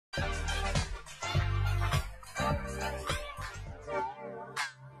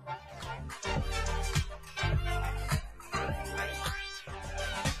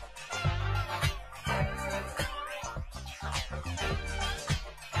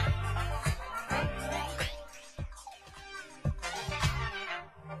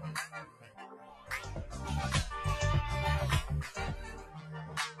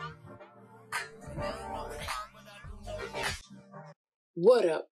What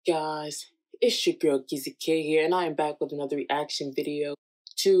up, guys? It's your girl KeezyKay here, and I am back with another reaction video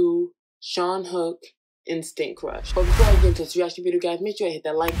to Shawn Hook Instant Crush. But before I get into this reaction video, guys, make sure you hit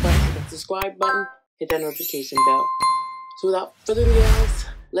that like button, hit that subscribe button, hit that notification bell. So without further ado, guys,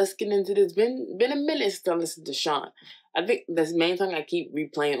 let's get into this. Been a minute since I listened to Shawn. I think that's the main song I keep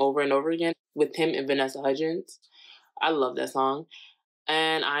replaying over and over again with him and Vanessa Hudgens. I love that song.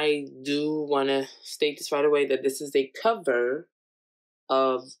 And I do want to state this right away that this is a cover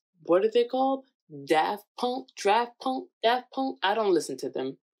of, what are they called? Daft Punk? I don't listen to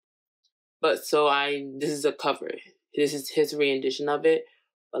them. But this is a cover. This is his rendition of it.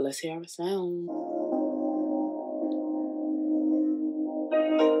 But let's hear how it sounds.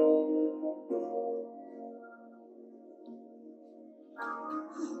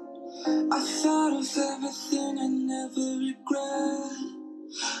 I thought of everything I never regret.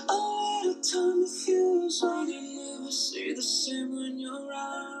 A little time with you is all you never see the same when you're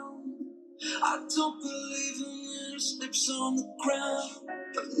around. I don't believe in when it slips on the ground,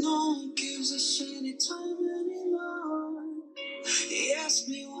 but no one gives us any time anymore. He asked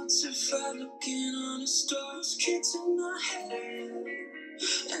me once if I'm looking on the stars, kids in my head,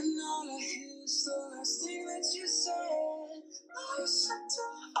 and all I hear is the last thing that you said. I said,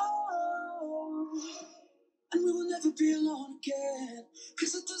 oh, and we will never be alone again,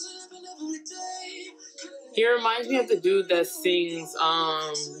 cause it doesn't happen every day. He reminds me of the dude that sings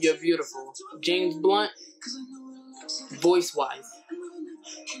You're Beautiful, James Blunt, voice wise.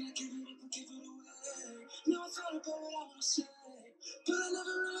 Can I give it up or give it away? Now I thought about what I wanna say, but I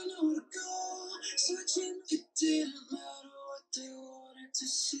never really know where to go. Searching, it didn't matter what they wanted to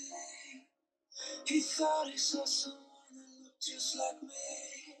see. He thought he saw someone that looked just like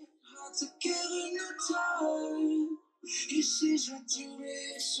me. Hard to give it no time. He sees right through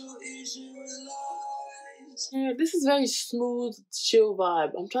it, so easy to realize. Yeah, this is very smooth, chill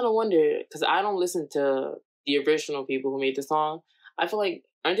vibe. I'm trying to wonder, because I don't listen to the original people who made the song. I feel like,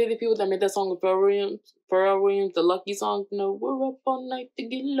 aren't they the people that made that song with Pharrell Williams, the Lucky song? You know, we're up all night to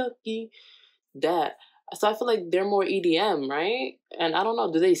get lucky. That. So I feel like they're more EDM, right? And I don't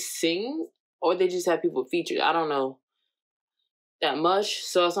know, do they sing? Or they just have people featured? I don't know that much.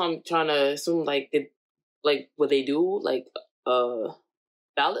 So that's why I'm trying to assume, like what they do, like a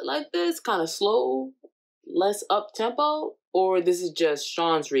ballad like this, kind of slow, less up tempo, or this is just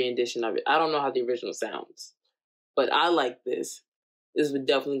Shawn's rendition of it. I don't know how the original sounds, but I like this. This would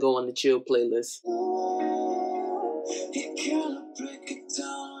definitely go on the chill playlist. You cannot break it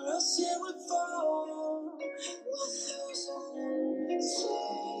down, or else it would fall.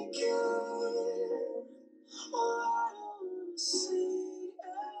 Take it, oh, I don't wanna see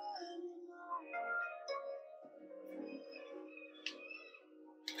anymore.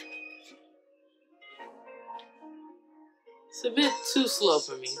 It's a bit too slow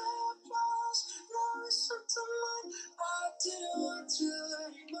for me. I didn't want you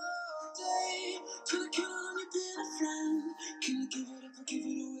anymore. Can I count on you being a friend? Can I give it up or give it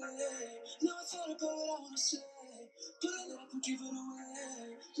away? Now I thought about what I wanna say, but I let up and give it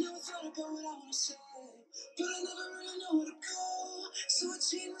away. Now I thought about what I wanna say, but I never really know where to go. So I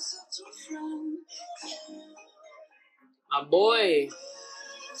changed myself to a friend. My boy.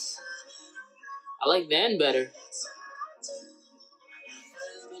 I like the end better.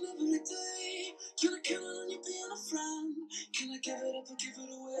 Can I count on you being a friend? Can I give it up or give it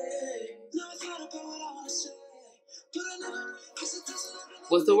away? Now I thought about what I wanna say, but I never, cause it doesn't happen.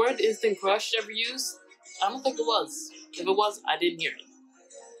 Was the word instant crush ever used? I don't think it was. If it was, I didn't hear it.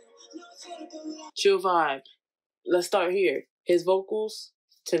 Chill vibe. Let's start here. His vocals,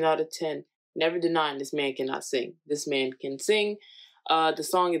 10 out of 10. Never denying this man cannot sing. This man can sing. The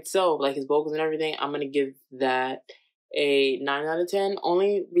song itself, like his vocals and everything, I'm gonna give that a 9 out of 10.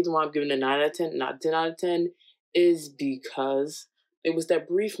 Only reason why I'm giving it a 9 out of 10, not 10 out of 10, is because it was that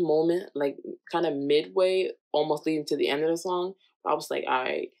brief moment, like kind of midway, almost leading to the end of the song, where I was like, all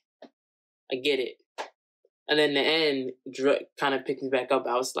right, I get it. And then the end kind of picked me back up.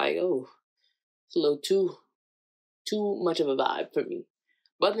 I was like, oh, it's a little too much of a vibe for me.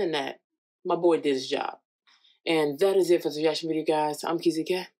 But other than that, my boy did his job. And that is it for the reaction video, guys. I'm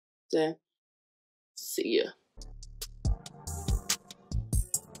KeezyKay. See ya.